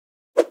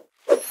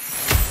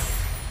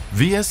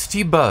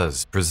VST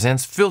Buzz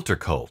presents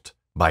FilterCult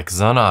by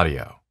Xhun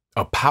Audio,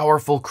 a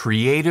powerful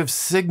creative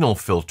signal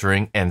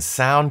filtering and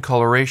sound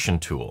coloration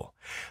tool.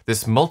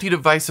 This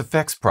multi-device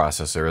effects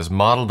processor is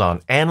modeled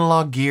on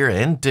analog gear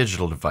and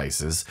digital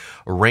devices,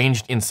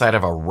 arranged inside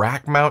of a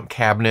rack mount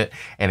cabinet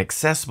and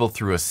accessible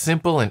through a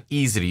simple and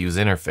easy-to-use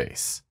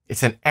interface.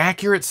 It's an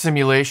accurate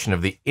simulation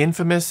of the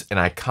infamous and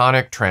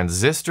iconic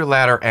transistor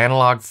ladder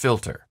analog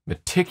filter,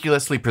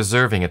 meticulously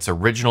preserving its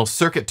original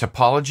circuit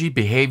topology,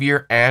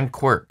 behavior, and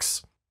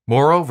quirks.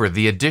 Moreover,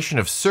 the addition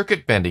of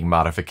circuit bending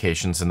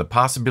modifications and the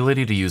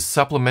possibility to use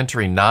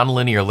supplementary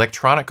nonlinear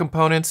electronic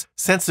components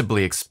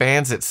sensibly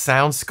expands its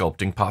sound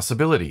sculpting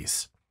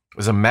possibilities.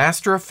 As a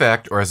master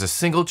effect or as a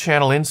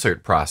single-channel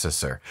insert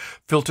processor,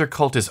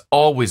 FilterCult is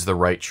always the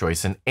right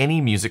choice in any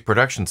music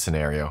production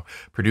scenario,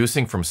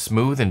 producing from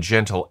smooth and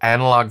gentle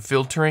analog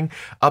filtering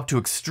up to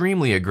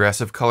extremely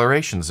aggressive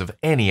colorations of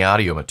any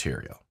audio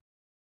material.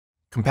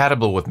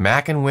 Compatible with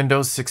Mac and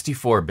Windows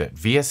 64-bit,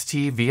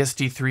 VST,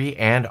 VST3,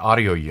 and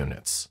audio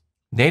units.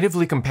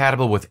 Natively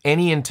compatible with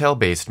any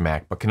Intel-based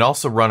Mac, but can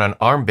also run on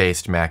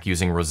ARM-based Mac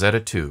using Rosetta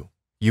 2.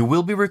 You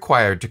will be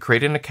required to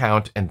create an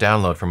account and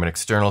download from an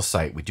external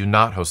site. We do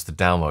not host the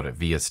download at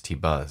VST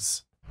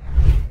Buzz.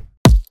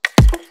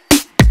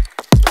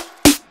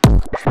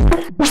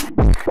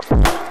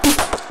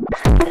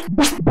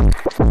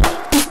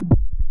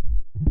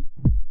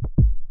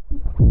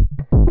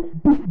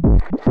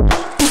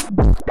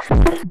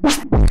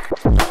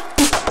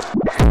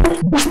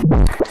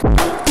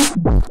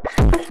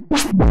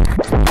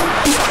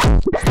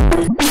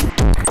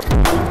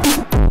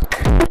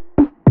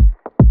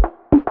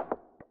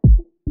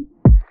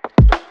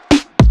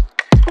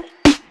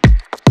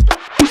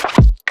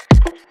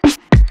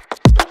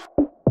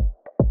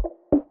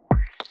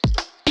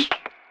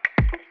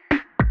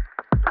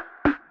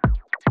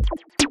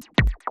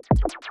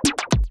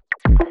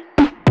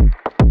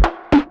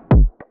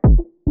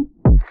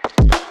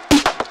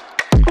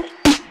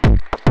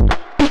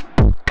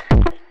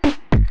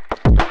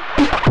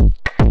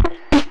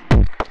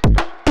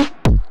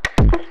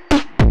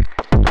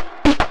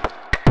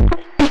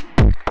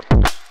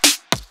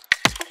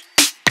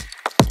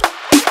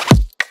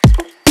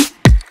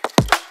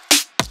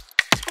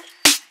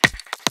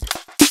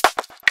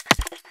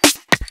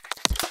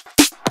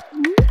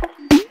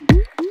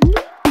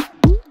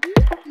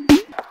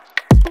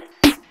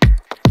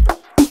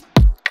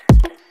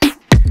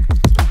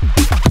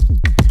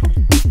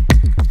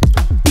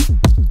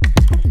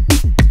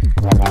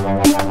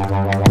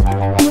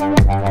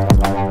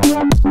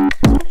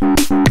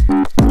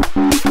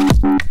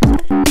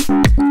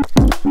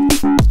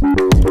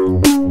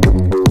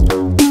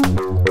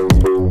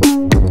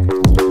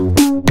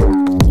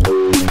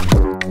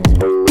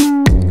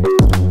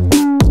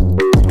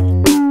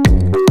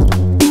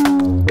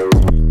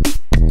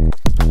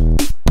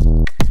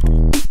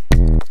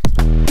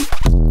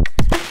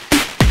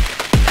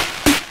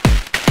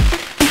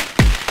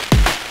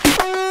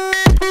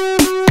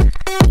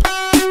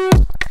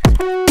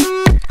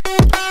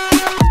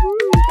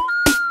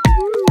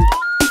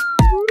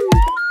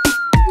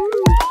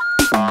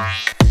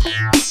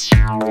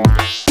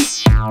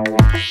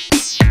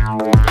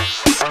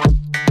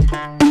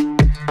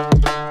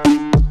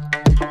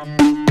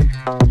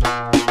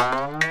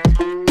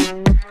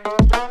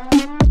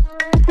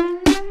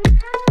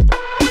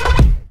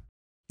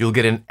 You'll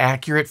get an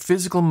accurate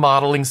physical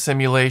modeling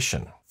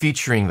simulation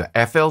featuring the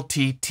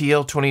FLT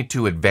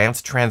TL22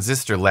 Advanced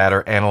Transistor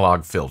Ladder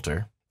Analog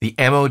Filter, the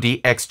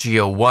MOD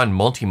XG01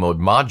 Multimode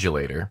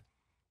Modulator,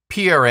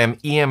 PRM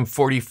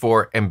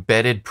EM44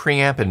 Embedded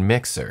Preamp and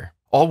Mixer,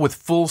 all with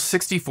full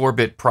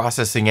 64-bit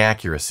processing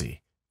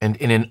accuracy, and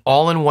in an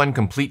all-in-one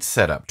complete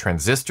setup,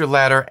 transistor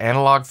ladder,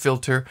 analog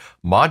filter,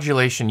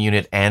 modulation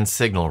unit, and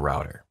signal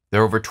router.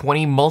 There are over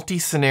 20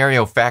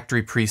 multi-scenario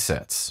factory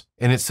presets,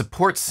 and it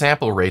supports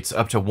sample rates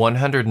up to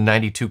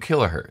 192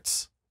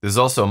 kHz. There's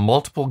also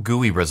multiple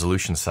GUI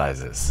resolution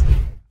sizes.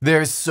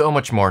 There's so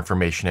much more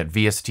information at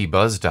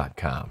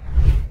vstbuzz.com.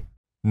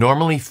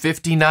 Normally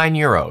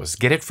 €59,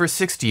 get it for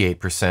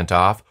 68%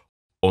 off,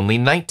 only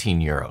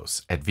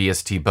 €19 at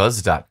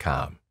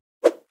vstbuzz.com.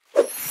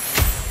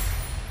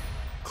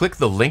 Click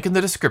the link in the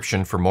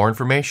description for more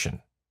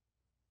information.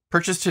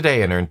 Purchase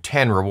today and earn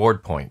 10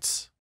 reward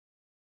points.